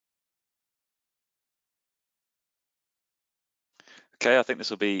Okay, I think this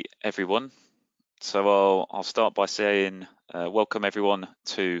will be everyone. So I'll start by saying welcome everyone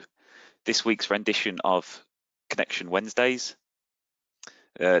to this week's rendition of Connection Wednesdays.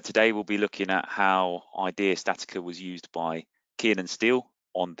 Today we'll be looking at how IDEA StatiCa was used by Kiernan Steel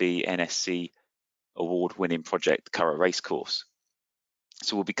on the NSC award-winning project Curragh Racecourse.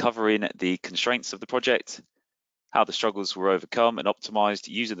 So we'll be covering the constraints of the project, how the struggles were overcome and optimized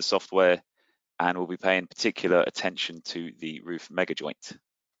using the software, and we'll be paying particular attention to the roof megajoint.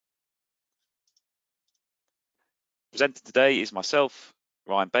 Presenting today is myself,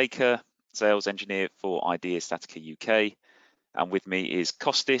 Ryan Baker, Sales Engineer for IDEA StatiCa UK, and with me is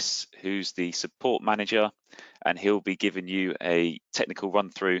Kostis, who's the Support Manager, and he'll be giving you a technical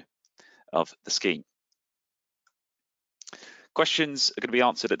run-through of the scheme. Questions are going to be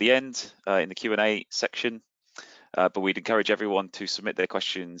answered at the end in the Q&A section, but we'd encourage everyone to submit their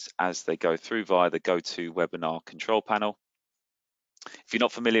questions as they go through via the GoToWebinar control panel. If you're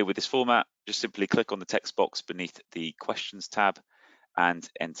not familiar with this format, just simply click on the text box beneath the questions tab and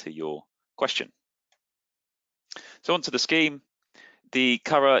enter your question. So onto the scheme. The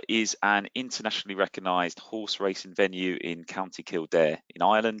Curragh is an internationally recognised horse racing venue in County Kildare in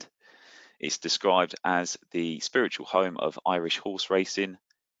Ireland. It's described as the spiritual home of Irish horse racing,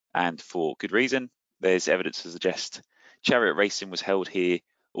 and for good reason. There's evidence to suggest chariot racing was held here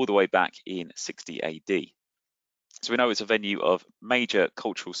all the way back in 60 AD. So we know it's a venue of major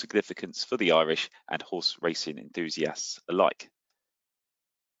cultural significance for the Irish and horse racing enthusiasts alike.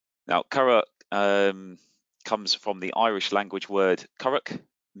 Now, Curragh comes from the Irish language word curragh,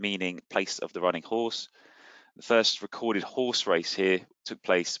 meaning place of the running horse. The first recorded horse race here took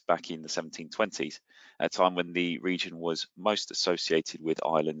place back in the 1720s, at a time when the region was most associated with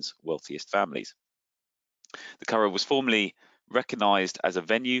Ireland's wealthiest families. The Curragh was formally recognised as a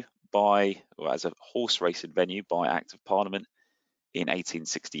venue as a horse racing venue by Act of Parliament in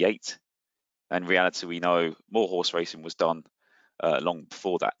 1868. In reality, we know more horse racing was done long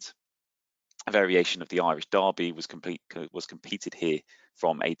before that. A variation of the Irish Derby was competed here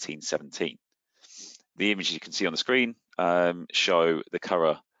from 1817. The images you can see on the screen show the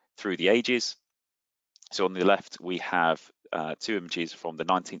Curragh through the ages. So on the left, we have two images from the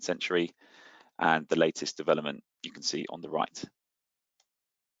 19th century and the latest development you can see on the right.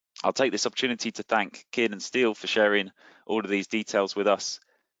 I'll take this opportunity to thank Kiernan Steel for sharing all of these details with us.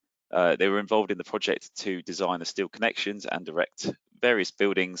 They were involved in the project to design the steel connections and erect various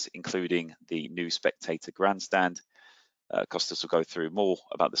buildings, including the new spectator grandstand. Kostis will go through more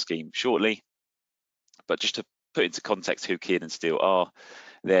about the scheme shortly. But just to put into context who Kiernan Steel are,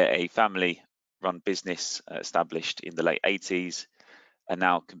 they're a family-run business established in the late 80s and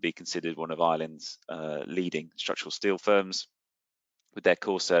now can be considered one of Ireland's leading structural steel firms, with their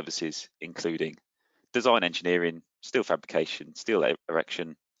core services including design engineering, steel fabrication, steel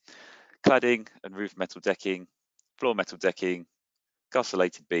erection, cladding and roof metal decking, floor metal decking,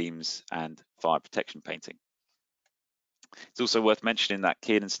 castellated beams, and fire protection painting. It's also worth mentioning that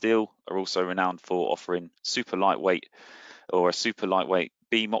Kiernan Steel are also renowned for offering super lightweight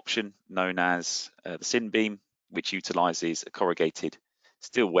beam option known as the SIN beam, which utilizes a corrugated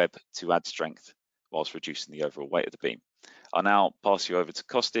steel web to add strength whilst reducing the overall weight of the beam. I'll now pass you over to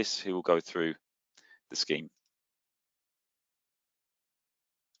Kostis, who will go through the scheme.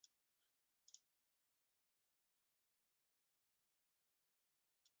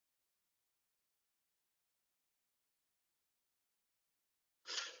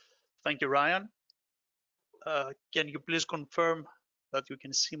 Thank you, Ryan. Can you please confirm that you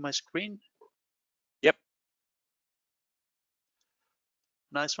can see my screen? Yep.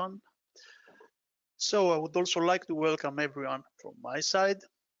 Nice one. So I would also like to welcome everyone from my side.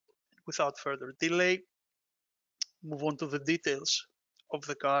 Without further delay, move on to the details of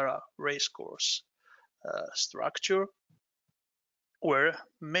the Curragh Racecourse structure, where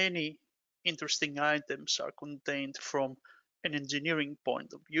many interesting items are contained from an engineering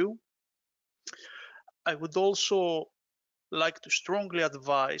point of view. I would also like to strongly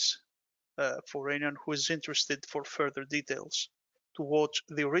advise for anyone who is interested for further details to watch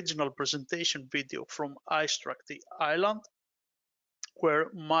the original presentation video from iStruct Ireland, where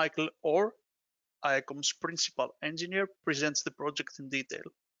Michael Orr, IACOM's principal engineer, presents the project in detail.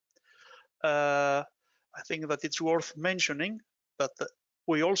 I think that it's worth mentioning that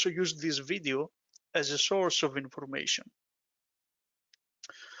we also used this video as a source of information.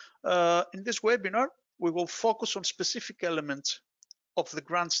 In this webinar, we will focus on specific elements of the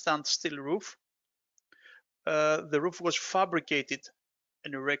grandstand steel roof. The roof was fabricated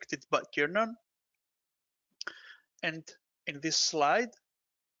and erected by Kiernan. And in this slide,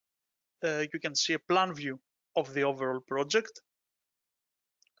 you can see a plan view of the overall project.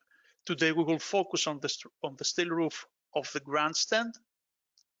 Today we will focus on the steel roof of the grandstand.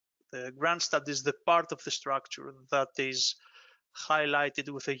 The grandstand is the part of the structure that is highlighted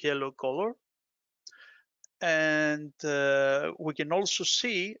with a yellow color. And we can also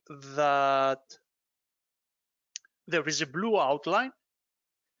see that there is a blue outline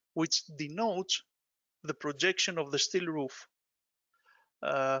which denotes the projection of the steel roof.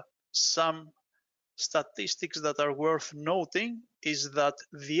 Some statistics that are worth noting is that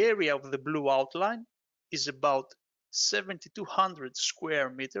the area of the blue outline is about 7,200 square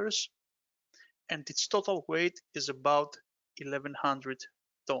meters and its total weight is about 1,100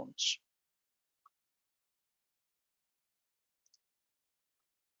 tons.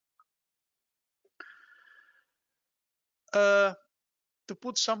 To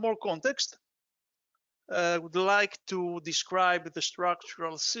put some more context, I would like to describe the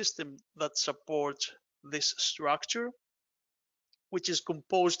structural system that supports this structure, which is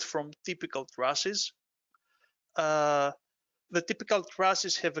composed from typical trusses. The typical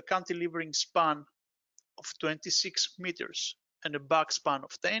trusses have a cantilevering span of 26 meters and a back span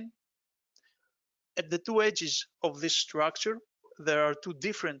of 10. At the two edges of this structure, there are two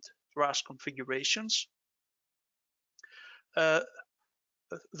different truss configurations. The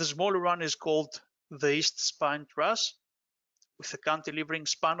smaller one is called the east spine truss with a cantilevering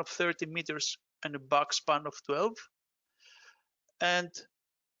span of 30 meters and a back span of 12. And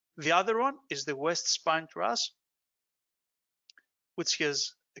the other one is the west spine truss, which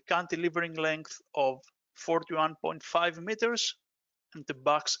has a cantilevering length of 41.5 meters and the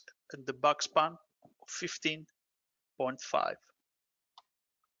back span of 15.5.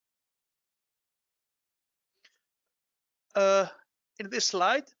 In this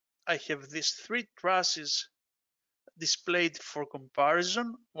slide, I have these three trusses displayed for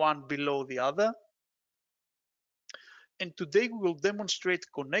comparison, one below the other. And today we will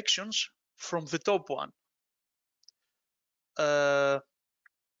demonstrate connections from the top one.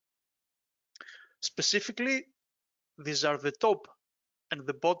 Specifically, these are the top and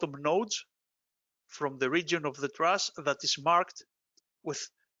the bottom nodes from the region of the truss that is marked with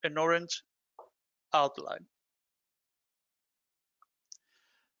an orange outline.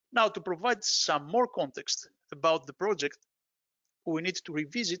 Now, to provide some more context about the project, we need to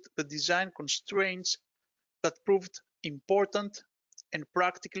revisit the design constraints that proved important and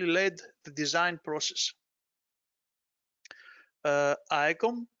practically led the design process.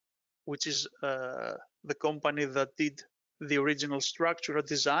 ICOM, which is the company that did the original structural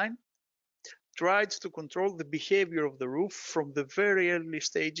design, tried to control the behavior of the roof from the very early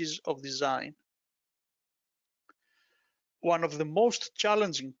stages of design. One of the most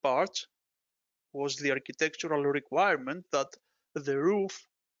challenging parts was the architectural requirement that the roof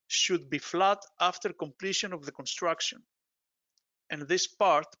should be flat after completion of the construction. And this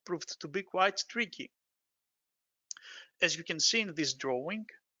part proved to be quite tricky. As you can see in this drawing,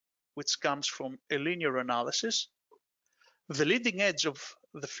 which comes from a linear analysis, the leading edge of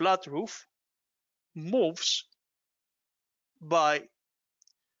the flat roof moves by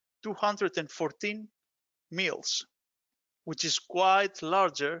 214 mils, which is quite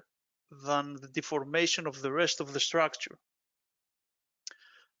larger than the deformation of the rest of the structure.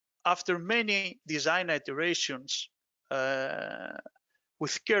 After many design iterations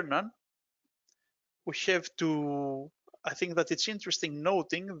with Kiernan, we have to, I think that it's interesting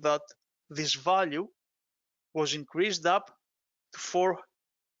noting that this value was increased up to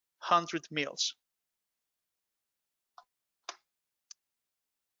 400 mils.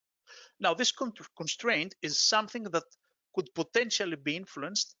 Now, this constraint is something that could potentially be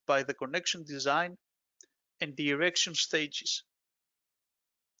influenced by the connection design and the erection stages.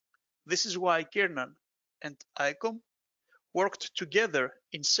 This is why Kiernan and ICOM worked together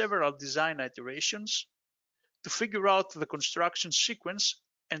in several design iterations to figure out the construction sequence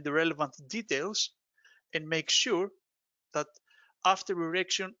and the relevant details and make sure that after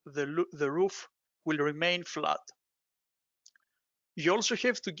erection, the roof will remain flat. You also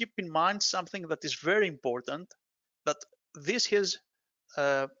have to keep in mind something that is very important, that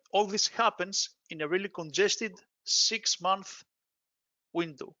all this happens in a really congested 6-month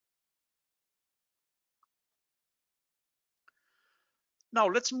window. Now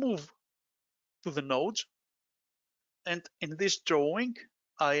let's move to the nodes. And in this drawing,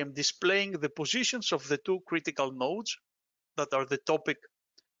 I am displaying the positions of the two critical nodes that are the topic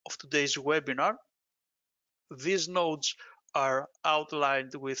of today's webinar. These nodes are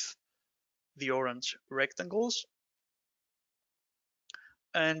outlined with the orange rectangles.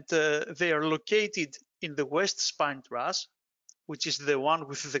 And they are located in the west spine truss, which is the one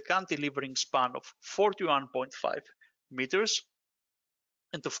with the cantilevering span of 41.5 meters.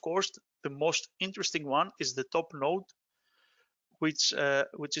 And of course, the most interesting one is the top node, which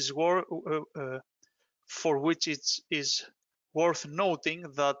is for which it is worth noting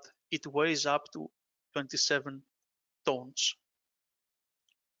that it weighs up to 27 tons.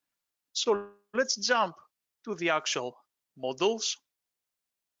 So let's jump to the actual models.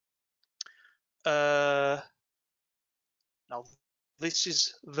 Now this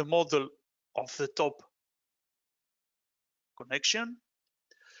is the model of the top connection,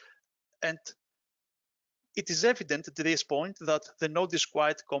 and it is evident at this point that the node is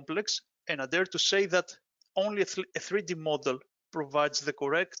quite complex, and I dare to say that only a 3D model provides the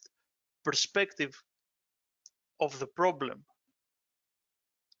correct perspective of the problem,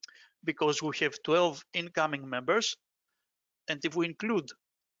 because we have 12 incoming members, and if we include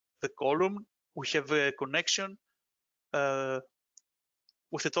the column, we have a connection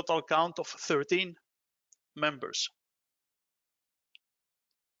with a total count of 13 members.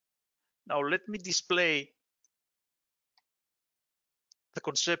 Now let me display the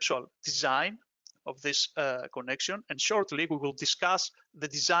conceptual design of this connection, and shortly we will discuss the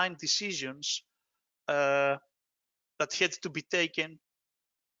design decisions that had to be taken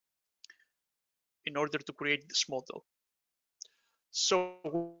in order to create this model. So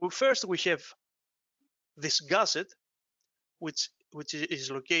first we have this gusset, which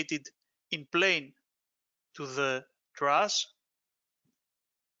is located in plane to the truss.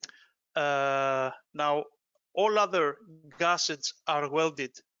 Now all other gussets are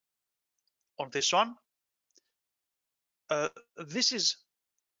welded on this one. This is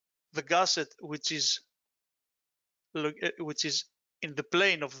the gusset which is in the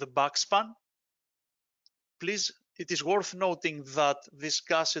plane of the backspan. Please, it is worth noting that this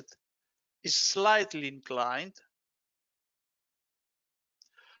gusset is slightly inclined.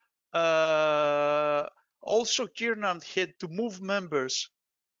 Also, Kiernan had to move members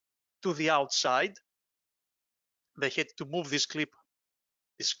to the outside. They had to move these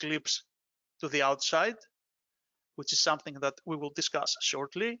clips to the outside, which is something that we will discuss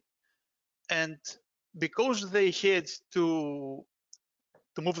shortly. And because they had to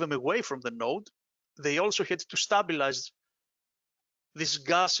move them away from the node, they also had to stabilize these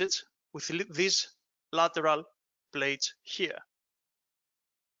gussets with these lateral plates here.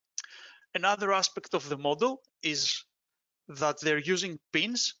 Another aspect of the model is that they're using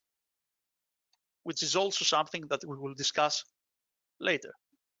pins, which is also something that we will discuss later.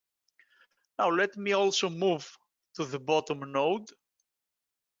 Now let me also move to the bottom node.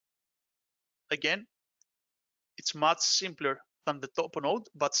 Again, it's much simpler than the top node,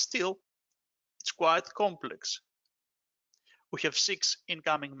 but still it's quite complex. We have 6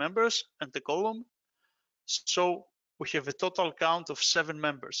 incoming members and the column, so we have a total count of 7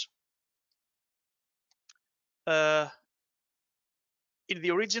 members. In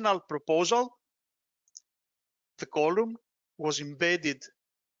the original proposal, the column was embedded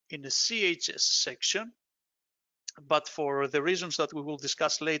in a CHS section, but for the reasons that we will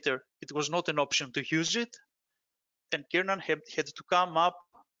discuss later, it was not an option to use it, and Kiernan had to come up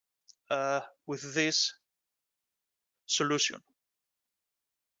with this solution.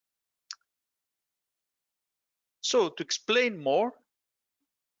 So to explain more,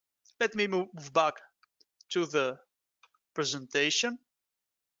 let me move back to the presentation.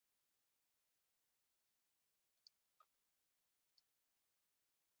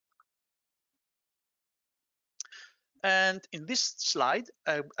 And in this slide,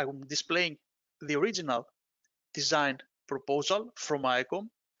 I'm displaying the original design proposal from IECOM.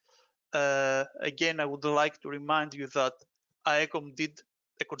 Again, I would like to remind you that IECOM did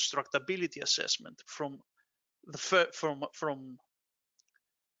a constructability assessment from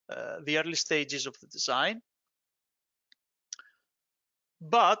the early stages of the design,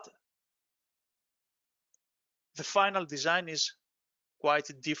 but the final design is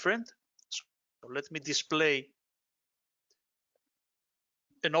quite different. So let me display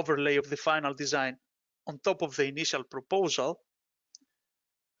an overlay of the final design on top of the initial proposal,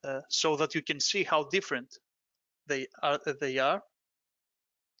 so that you can see how different they are.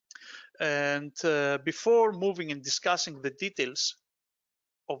 And before moving and discussing the details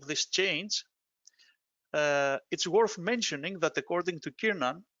of this change, it's worth mentioning that according to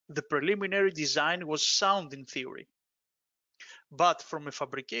Kiernan, the preliminary design was sound in theory, but from a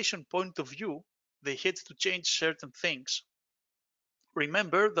fabrication point of view, they had to change certain things.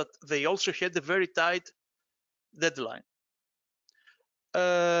 Remember that they also had a very tight deadline.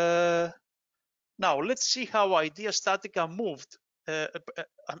 Now let's see how IDEA StatiCa moved,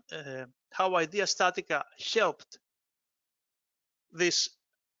 how IDEA StatiCa helped this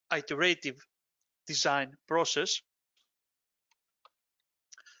iterative design process.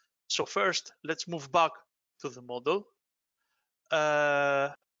 So first, let's move back to the model.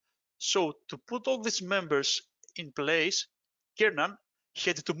 So to put all these members in place, Kiernan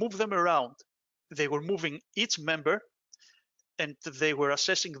had to move them around. They were moving each member, and they were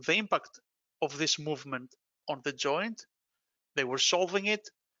assessing the impact of this movement on the joint. They were solving it,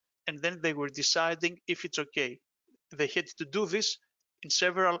 and then they were deciding if it's okay. They had to do this in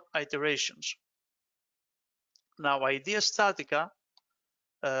several iterations. Now, IDEA StatiCa,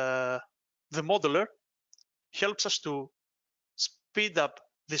 the modeler, helps us to speed up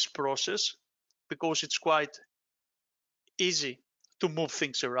this process because it's quite easy to move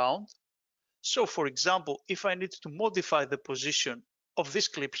things around. So for example, if I need to modify the position of this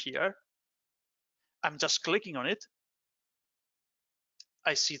clip here, I'm just clicking on it.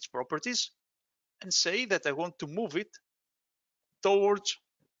 I see its properties and say that I want to move it towards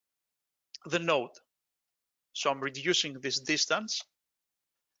the node. So I'm reducing this distance.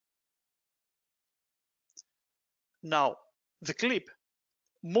 Now the clip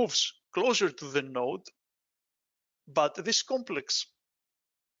moves closer to the node, but this complex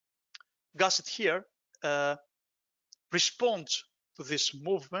gusset here responds to this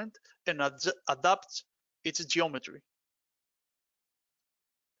movement and adapts its geometry.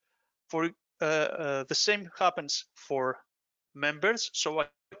 For the same happens for members. So I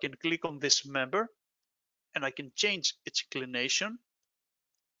can click on this member and I can change its inclination.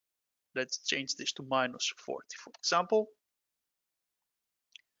 Let's change this to -40, for example.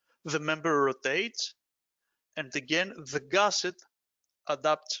 The member rotates, and again, the gusset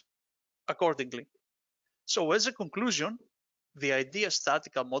adapts accordingly. So as a conclusion, the IDEA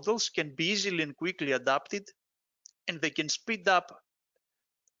StatiCa models can be easily and quickly adapted, and they can speed up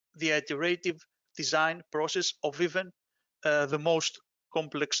the iterative design process of even the most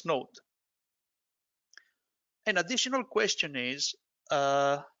complex node. An additional question is,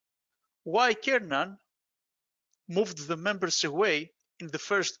 why Kiernan moved the members away in the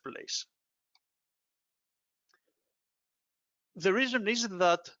first place? The reason is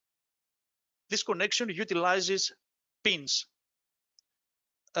that this connection utilizes pins.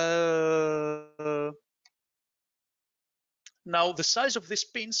 Now the size of these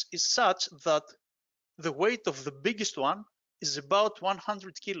pins is such that the weight of the biggest one is about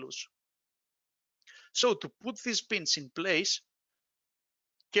 100 kilos. So to put these pins in place,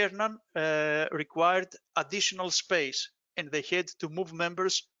 Kiernan required additional space, and they had to move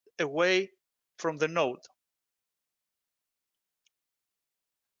members away from the node.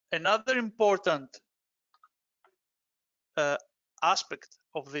 Another important aspect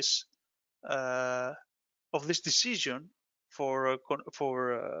of this decision for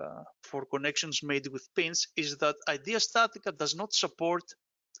connections made with pins is that IDEA StatiCa does not support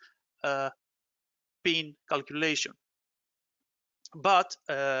pin calculation, but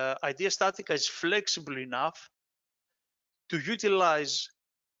IDEA StatiCa is flexible enough to utilize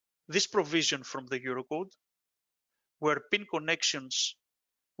this provision from the Eurocode, where pin connections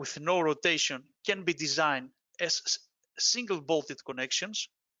with no rotation can be designed as single bolted connections,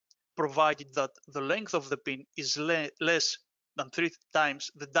 provided that the length of the pin is less than 3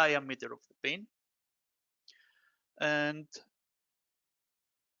 times the diameter of the pin. And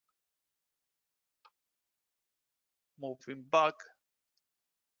moving back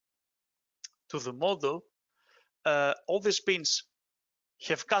to the model, all these pins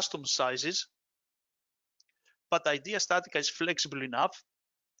have custom sizes, but IDEA StatiCa is flexible enough.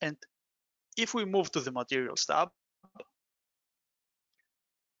 And if we move to the materials tab,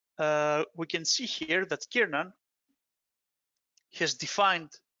 we can see here that Kiernan has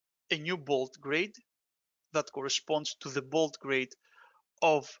defined a new bolt grade that corresponds to the bolt grade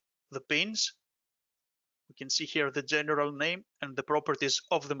of the pins. We can see here the general name and the properties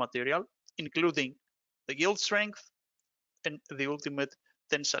of the material, including the yield strength and the ultimate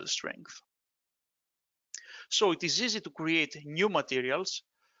tensile strength. So it is easy to create new materials,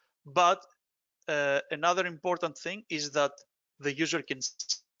 but another important thing is that the user can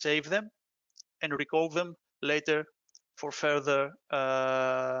save them and recall them later for further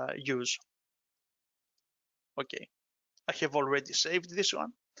use. Okay, I have already saved this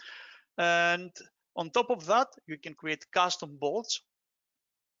one. And on top of that, you can create custom bolts,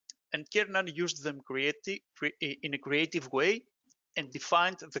 and Kiernan used them in a creative way and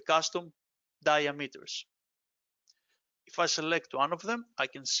defined the custom diameters. If I select one of them, I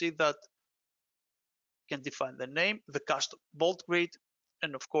can see that I can define the name, the custom bolt grade,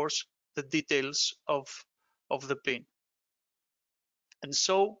 and of course the details of the pin. And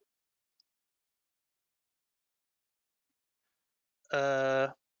so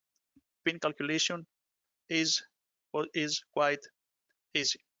pin calculation is quite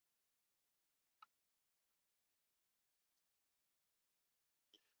easy.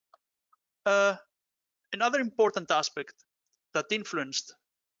 Another important aspect that influenced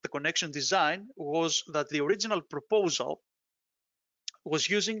the connection design was that the original proposal was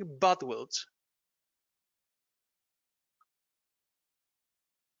using butt welds.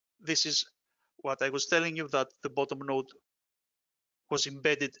 This is what I was telling you, that the bottom node was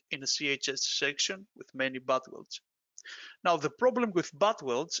embedded in a CHS section with many butt welds. Now, the problem with butt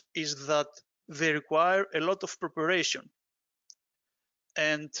welds is that they require a lot of preparation.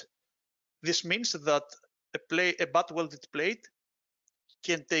 And this means that a butt welded plate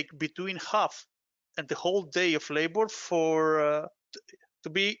can take between half and the whole day of labor to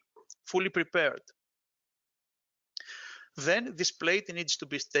be fully prepared. Then this plate needs to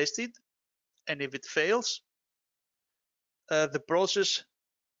be tested, and if it fails, the process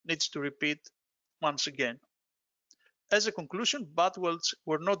needs to repeat once again. As a conclusion, butt welds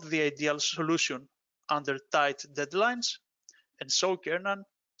were not the ideal solution under tight deadlines, and so Kiernan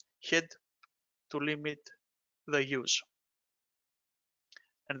had to limit the use.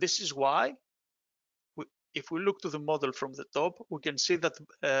 And this is why, if we look to the model from the top, we can see that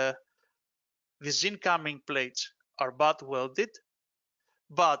these incoming plates are butt welded,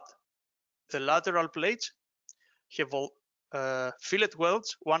 but the lateral plates have all fillet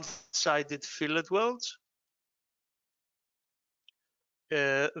welds, one-sided fillet welds.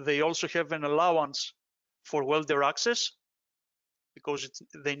 They also have an allowance for welder access because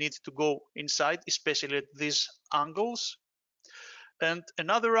they need to go inside, especially at these angles. And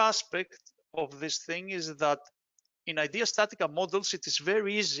another aspect of this thing is that in IDEA StatiCa models, it is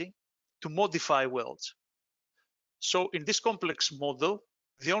very easy to modify welds. So in this complex model,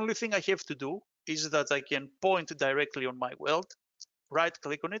 the only thing I have to do is that I can point directly on my weld, right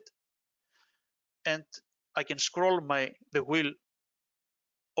click on it, and I can scroll the wheel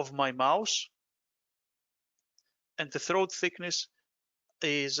of my mouse, and the throat thickness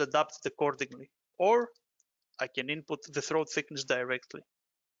is adapted accordingly. Or I can input the throat thickness directly.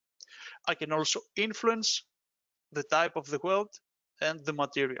 I can also influence the type of the weld and the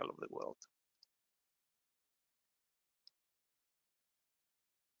material of the weld.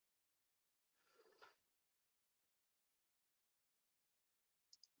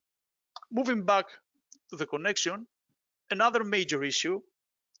 Moving back to the connection, another major issue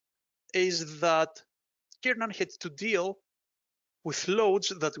is that Kiernan had to deal with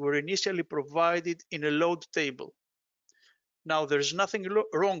loads that were initially provided in a load table. Now, there's nothing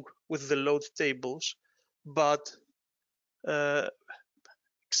wrong with the load tables, but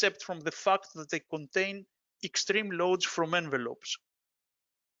except from the fact that they contain extreme loads from envelopes.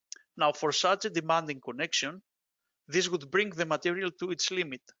 Now, for such a demanding connection, this would bring the material to its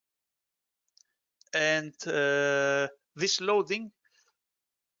limit. And this loading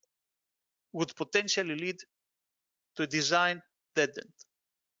would potentially lead to a design dead end.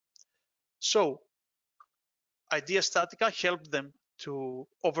 So IDEA StatiCa helped them to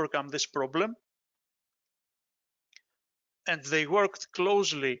overcome this problem, and they worked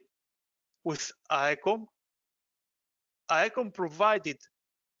closely with IECOM. IECOM provided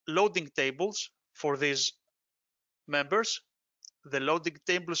loading tables for these members. The loading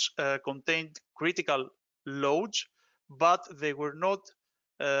tables contained critical loads, but they were not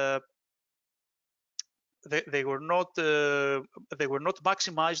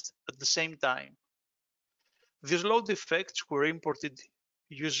maximized at the same time. These load effects were imported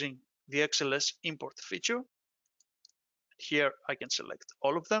using the XLS import feature. Here I can select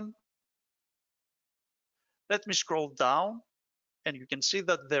all of them. Let me scroll down, and you can see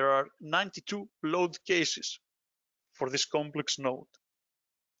that there are 92 load cases for this complex node.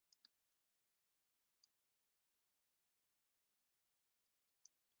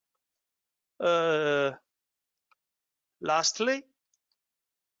 Lastly,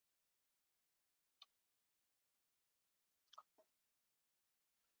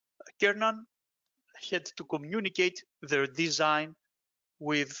 Kiernan had to communicate their design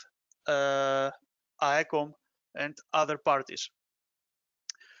with IECOM and other parties.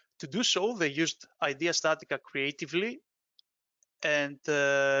 To do so, they used IDEA StatiCa creatively, and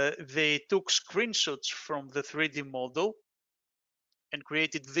they took screenshots from the 3D model and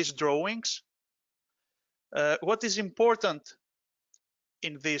created these drawings. What is important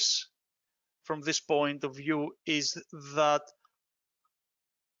in this, from this point of view, is that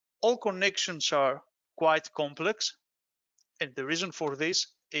all connections are quite complex, and the reason for this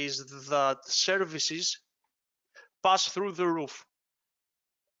is that services pass through the roof,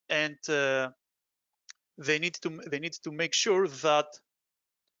 and they need to make sure that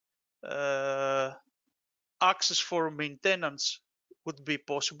access for maintenance would be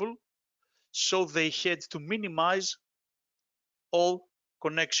possible, so they had to minimize all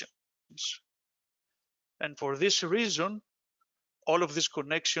connection. And for this reason, all of these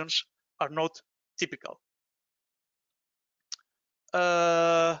connections are not typical.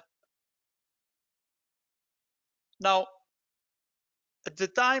 Now, at the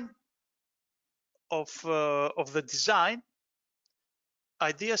time of the design,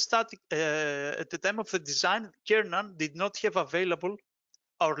 IDEA StatiCa, at the time of the design, Kiernan did not have available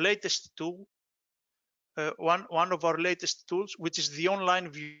our latest tool, one of our latest tools, which is the online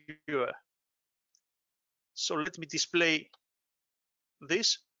viewer. So let me display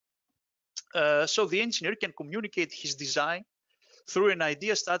this. So the engineer can communicate his design through an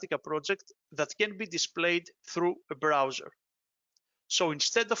IDEA StatiCa project that can be displayed through a browser. So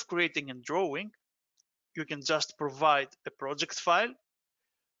instead of creating a drawing, you can just provide a project file,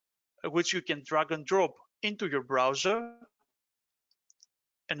 which you can drag and drop into your browser,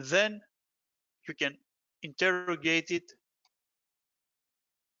 and then you can interrogate it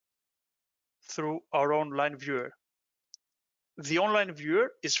through our online viewer. The online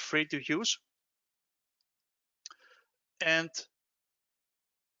viewer is free to use, and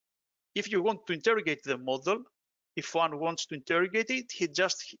if you want to interrogate the model, if one wants to interrogate it, he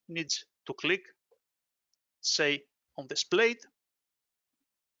just needs to click, say, on this plate,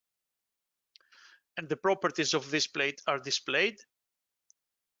 and the properties of this plate are displayed.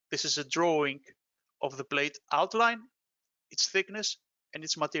 This is a drawing of the plate outline, its thickness, and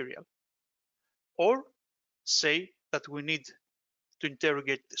its material. Or say that we need to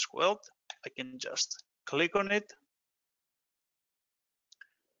interrogate this weld, I can just click on it,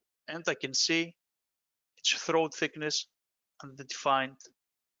 and I can see its throat thickness and the defined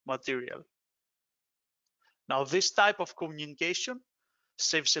material. Now, this type of communication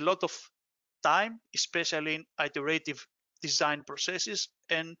saves a lot of time, especially in iterative design processes,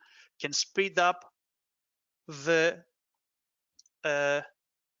 and can speed up the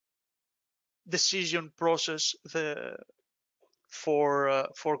decision process for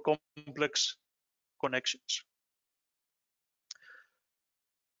complex connections.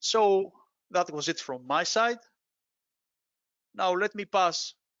 So that was it from my side. Now let me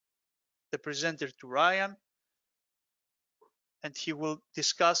pass the presenter to Ryan, and he will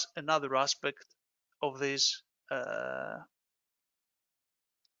discuss another aspect of this, the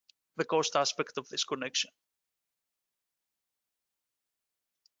cost aspect of this connection.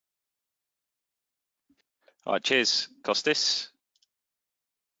 All right, cheers, Kostis.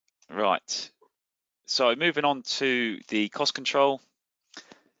 Right, so moving on to the cost control.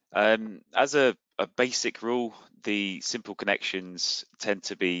 As a basic rule, the simple connections tend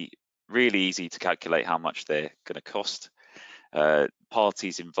to be really easy to calculate how much they're going to cost.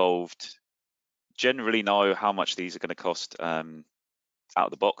 Parties involved generally know how much these are going to cost out of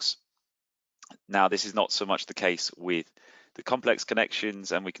the box. Now, this is not so much the case with the complex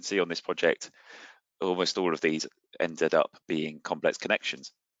connections, and we can see on this project almost all of these ended up being complex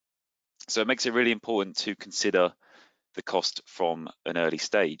connections. So it makes it really important to consider the cost from an early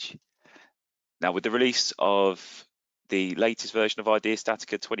stage. Now, with the release of the latest version of IDEA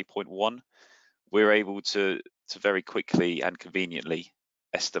StatiCa 20.1, we're able to very quickly and conveniently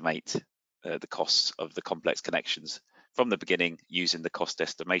estimate the costs of the complex connections from the beginning using the cost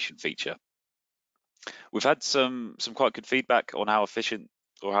estimation feature. We've had some quite good feedback on how efficient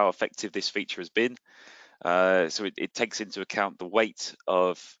or how effective this feature has been. So it takes into account the weight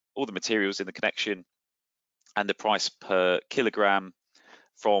of all the materials in the connection and the price per kilogram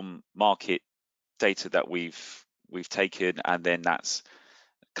from market data that we've taken, and then that's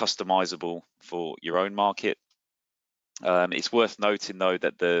customizable for your own market. It's worth noting though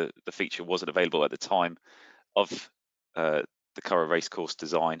that the feature wasn't available at the time of the Curragh Racecourse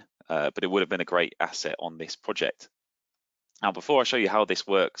design, but it would have been a great asset on this project. Now, before I show you how this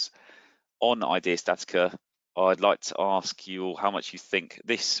works on IDEA StatiCa, I'd like to ask you all how much you think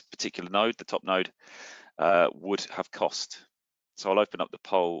this particular node, the top node, would have cost. So I'll open up the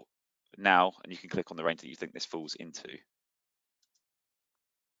poll now, and you can click on the range that you think this falls into.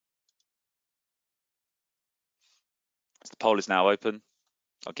 So the poll is now open.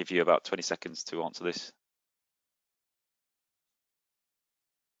 I'll give you about 20 seconds to answer this.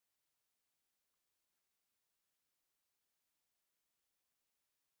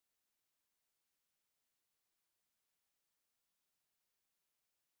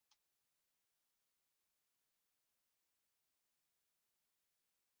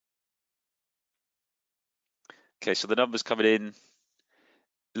 Okay, so the numbers coming in,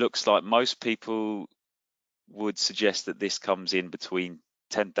 looks like most people would suggest that this comes in between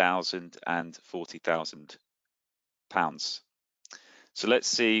 £10,000 and £40,000. So let's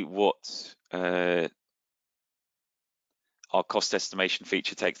see what our cost estimation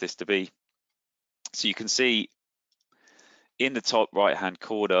feature takes this to be. So you can see in the top right hand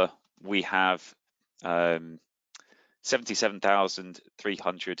corner we have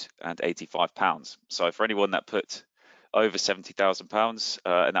 £77,385. So for anyone that put over £70,000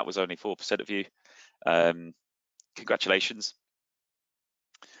 and that was only 4% of you, congratulations.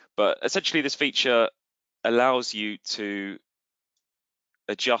 But essentially this feature allows you to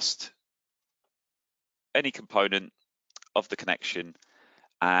adjust any component of the connection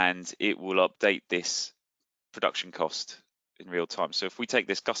and it will update this production cost in real time. So if we take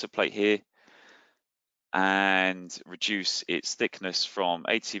this gusset plate here and reduce its thickness from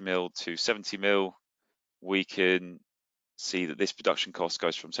 80mm to 70mm, we can see that this production cost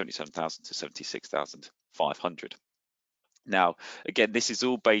goes from 77,000 to 76,500. Now, again, this is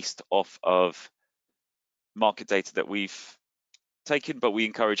all based off of market data that we've taken, but we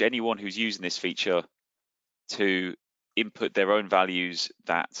encourage anyone who's using this feature to input their own values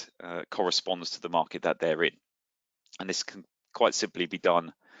that corresponds to the market that they're in. And this can quite simply be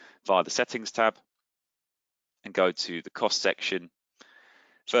done via the settings tab and go to the cost section.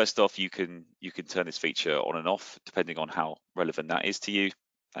 First off, you can turn this feature on and off depending on how relevant that is to you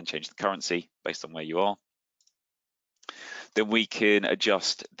and change the currency based on where you are. Then we can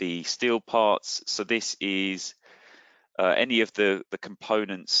adjust the steel parts. So this is any of the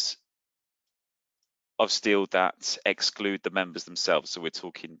components of steel that exclude the members themselves. So we're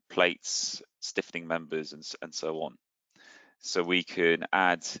talking plates, stiffening members, and so on. So we can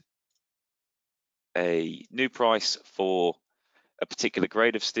add a new price for a particular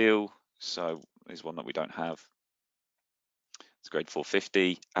grade of steel. So there's one that we don't have. It's grade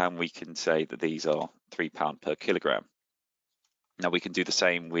 450, and we can say that these are £3 per kilogram. Now we can do the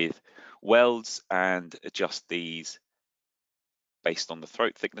same with welds and adjust these based on the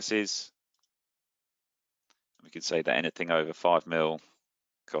throat thicknesses. We could say that anything over 5mm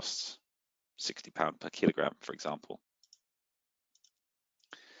costs £60 per kilogram, for example.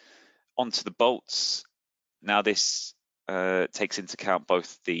 Onto the bolts. Now this takes into account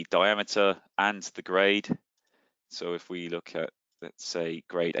both the diameter and the grade. So if we look at, let's say,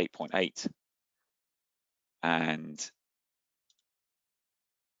 grade 8.8 and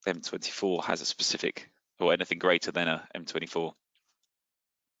M24 has a specific, or anything greater than a M24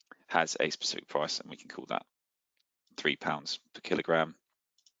 has a specific price, and we can call that £3 per kilogram.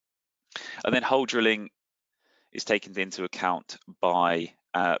 And then hole drilling is taken into account by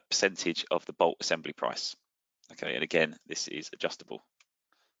percentage of the bolt assembly price. Okay, and again, this is adjustable.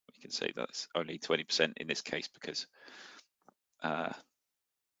 We can say that's only 20% in this case because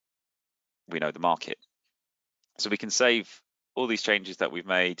we know the market. So we can save all these changes that we've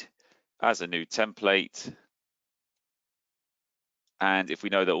made as a new template. And if we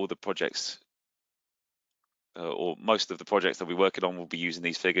know that all the projects or most of the projects that we're working on will be using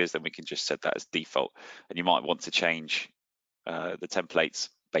these figures, then we can just set that as default. And you might want to change the templates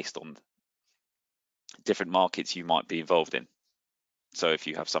based on different markets you might be involved in. So if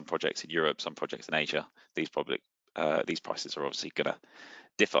you have some projects in Europe, some projects in Asia, these prices are obviously going to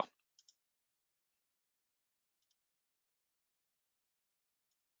differ.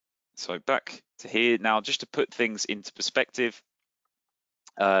 So back to here now, just to put things into perspective.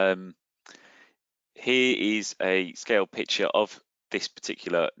 Here is a scale picture of this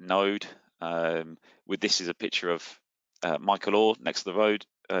particular node. This is a picture of Michael Orr next to the road,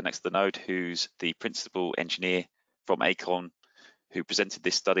 next to the node, who's the principal engineer from ACON, who presented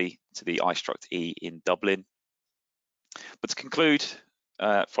this study to the iStruct-E in Dublin. But to conclude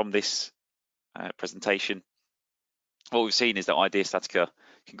from this presentation, what we've seen is that IDEA StatiCa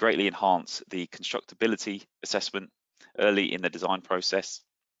can greatly enhance the constructability assessment early in the design process,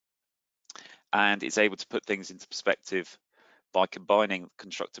 and it's able to put things into perspective by combining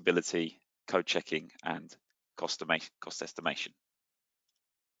constructability, code checking, and cost estimation.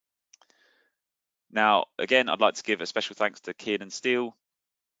 Now, again, I'd like to give a special thanks to Kiernan Steel,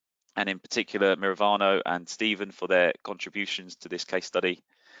 and in particular Miravano and Stephen for their contributions to this case study.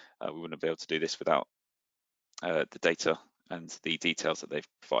 We wouldn't be able to do this without the data and the details that they've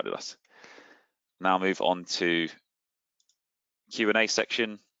provided us. Now move on to Q&A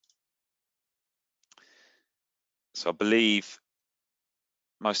section. So I believe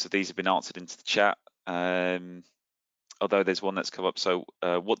most of these have been answered into the chat, although there's one that's come up. So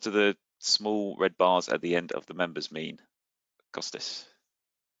what do the small red bars at the end of the members mean, Kostis?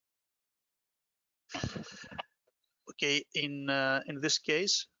 Okay, in this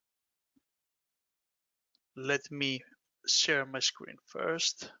case, let me share my screen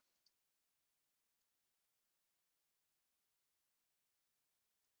first.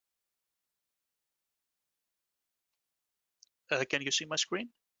 Can you see my screen?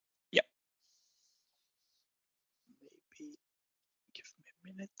 Yep. Maybe give me a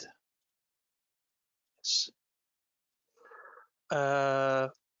minute. Yes.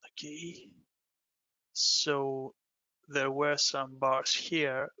 Okay. So there were some bars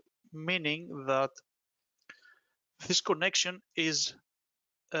here, meaning that this connection is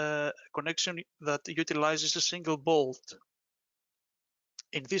a connection that utilizes a single bolt.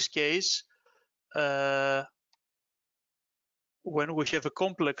 In this case, when we have a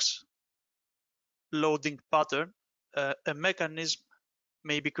complex loading pattern, a mechanism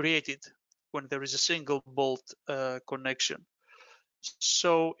may be created when there is a single bolt connection.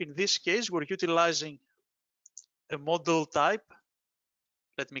 So in this case, we're utilizing a model type.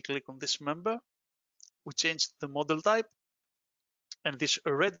 Let me click on this member. We changed the model type, and this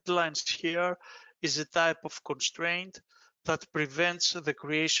red lines here is a type of constraint that prevents the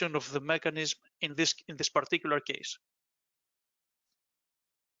creation of the mechanism in this particular case.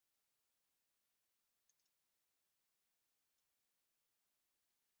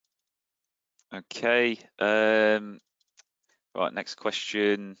 Okay. Right, next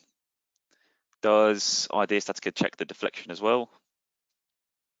question. Does IDEA StatiCa check the deflection as well?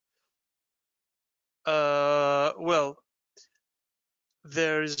 Well,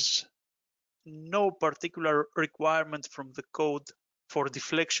 there's no particular requirement from the code for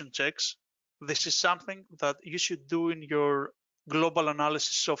deflection checks. This is something that you should do in your global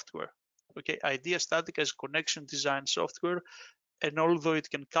analysis software. Okay, IDEA StatiCa is connection design software, and although it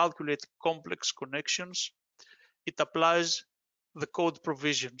can calculate complex connections, it applies the code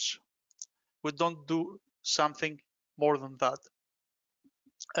provisions. We don't do something more than that.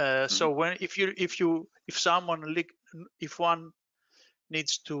 So when if one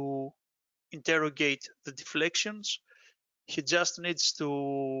needs to interrogate the deflections, he just needs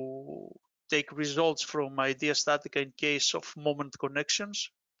to take results from IDEA StatiCa in case of moment connections,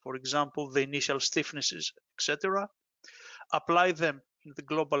 for example, the initial stiffnesses, etc. Apply them in the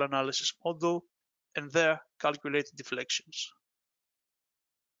global analysis model, and there calculate deflections.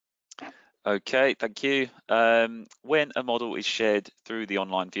 Okay, thank you. When a model is shared through the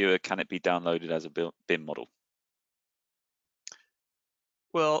online viewer, can it be downloaded as a BIM model?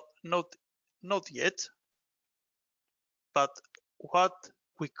 Well, not yet, but what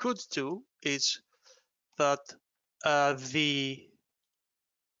we could do is that the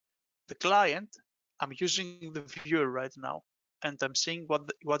client, I'm using the viewer right now, and I'm seeing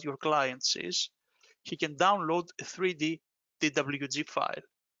what your client sees. He can download a 3D DWG file.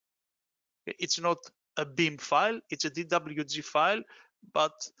 It's not a BIM file, it's a DWG file,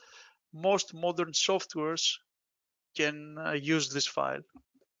 but most modern softwares can use this file.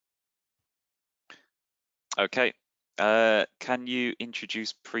 Okay. Can you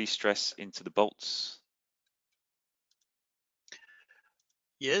introduce pre-stress into the bolts?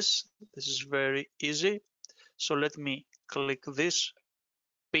 Yes, this is very easy. So let me click this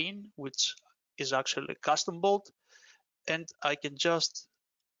pin, which is actually a custom bolt, and I can just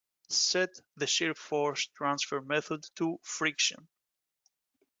set the shear force transfer method to friction.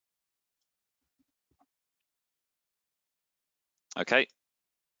 Okay.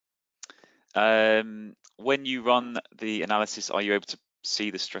 When you run the analysis, are you able to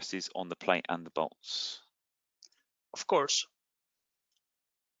see the stresses on the plate and the bolts? Of course.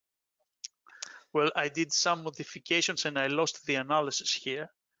 Well, I did some modifications and I lost the analysis here,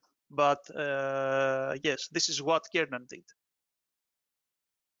 but yes, this is what Kiernan did.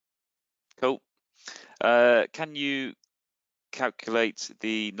 Cool. Can you calculate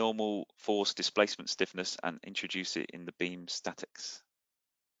the normal force displacement stiffness and introduce it in the beam statics?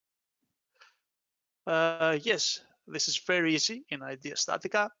 Yes, this is very easy in IDEA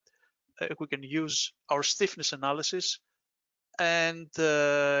StatiCa. We can use our stiffness analysis, and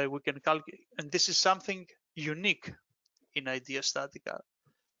we can calculate. And this is something unique in IDEA StatiCa.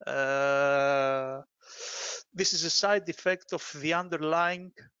 This is a side effect of the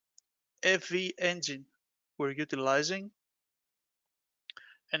underlying FV engine we're utilizing,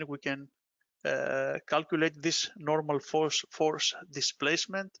 and we can calculate this normal force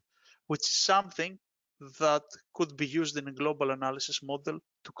displacement, which is something that could be used in a global analysis model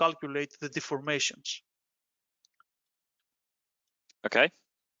to calculate the deformations. Okay.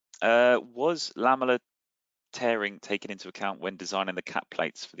 Was lamellar tearing taken into account when designing the cap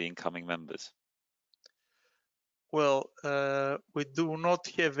plates for the incoming members? Well, we do not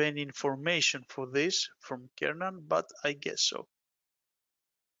have any information for this from Kiernan, but I guess so.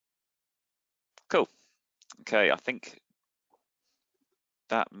 Cool. Okay, I think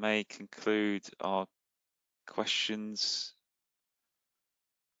that may conclude our questions.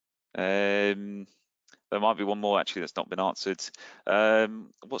 There might be one more actually that's not been answered.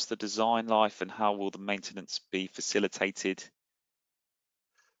 What's the design life and how will the maintenance be facilitated?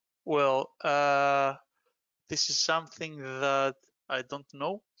 Well, this is something that I don't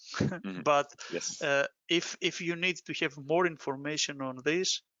know, but Yes. if you need to have more information on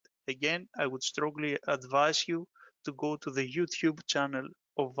this, again, I would strongly advise you to go to the YouTube channel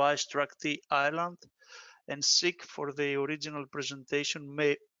of IDEA Ireland and seek for the original presentation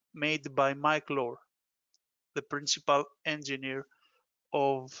made by Mike Lohr, the principal engineer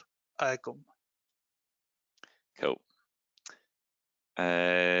of ICOM. Cool.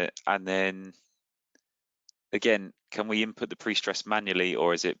 And then again, can we input the pre-stress manually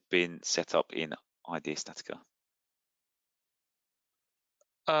or has it been set up in IDEA StatiCa?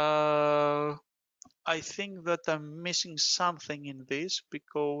 I think that I'm missing something in this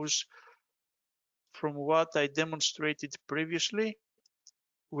because from what I demonstrated previously,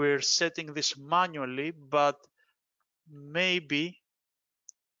 we're setting this manually, but maybe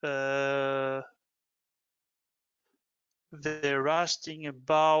they're asking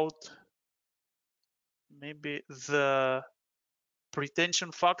about maybe the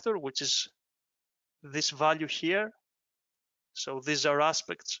pretension factor, which is this value here. So these are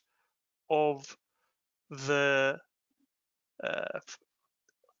aspects of the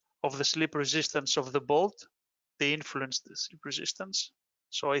slip resistance of the bolt. They influence the slip resistance.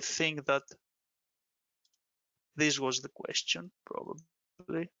 So I think that this was the question,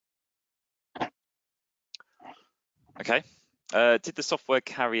 probably. Okay. Did the software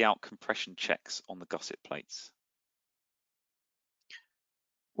carry out compression checks on the gusset plates?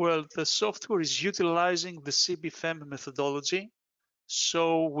 Well, the software is utilizing the CBFEM methodology,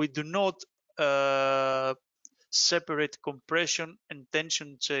 so we do not separate compression and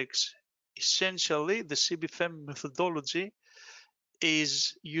tension checks. Essentially, the CBFEM methodology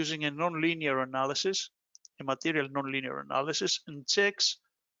is using a nonlinear analysis, a material nonlinear analysis, and checks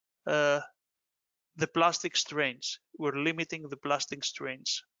the plastic strains. We're limiting the plastic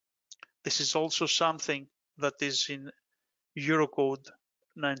strains. This is also something that is in Eurocode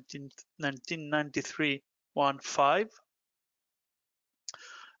 1993-15.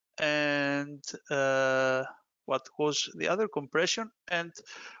 And what was the other compression? And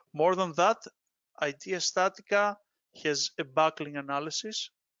more than that, IDEA StatiCa has a buckling analysis.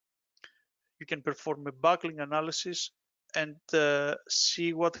 You can perform a buckling analysis and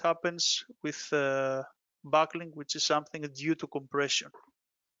see what happens with buckling, which is something due to compression.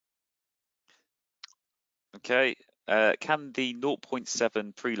 Okay. Can the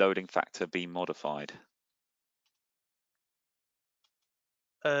 0.7 preloading factor be modified?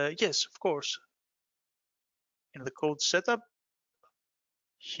 Yes, of course. In the code setup,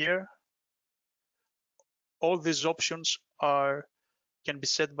 here, all these options can be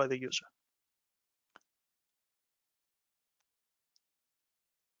set by the user.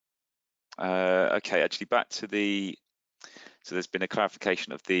 Okay, actually back to so there's been a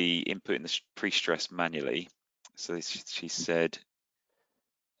clarification of the input in the pre-stress manually. So she said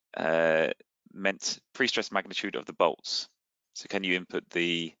meant pre-stress magnitude of the bolts. So can you input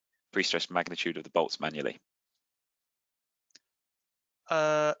the pre-stress magnitude of the bolts manually?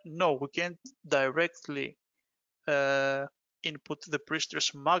 No, we can't directly input the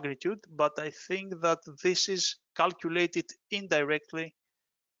pre-stress magnitude, but I think that this is calculated indirectly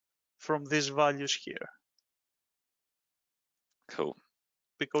from these values here. Cool.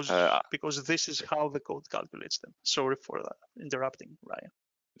 Because this is how the code calculates them. Sorry for that, interrupting, Ryan.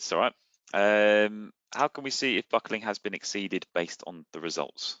 It's all right. How can we see if buckling has been exceeded based on the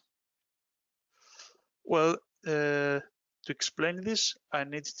results? Well, to explain this, I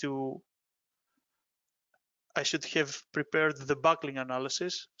should have prepared the buckling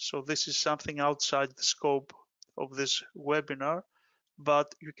analysis. So this is something outside the scope of this webinar,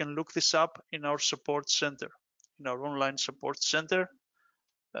 but you can look this up in our support center, in our online support center,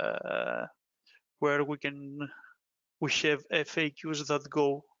 where we have FAQs that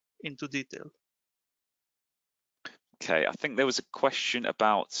go into detail. Okay, I think there was a question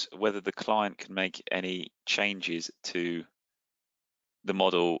about whether the client can make any changes to the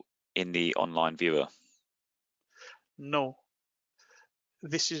model in the online viewer. No,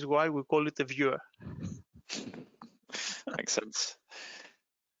 this is why we call it a viewer. Makes sense.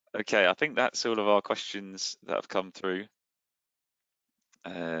 Okay, I think that's all of our questions that have come through.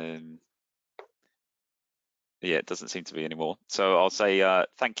 Yeah, it doesn't seem to be any more. So I'll say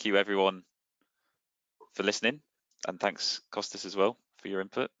thank you everyone for listening, and thanks Costas as well for your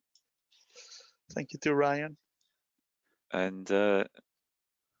input. Thank you to Ryan. And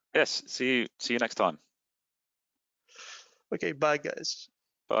yes, see you next time. Okay, bye guys.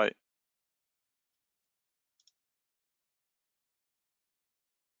 Bye.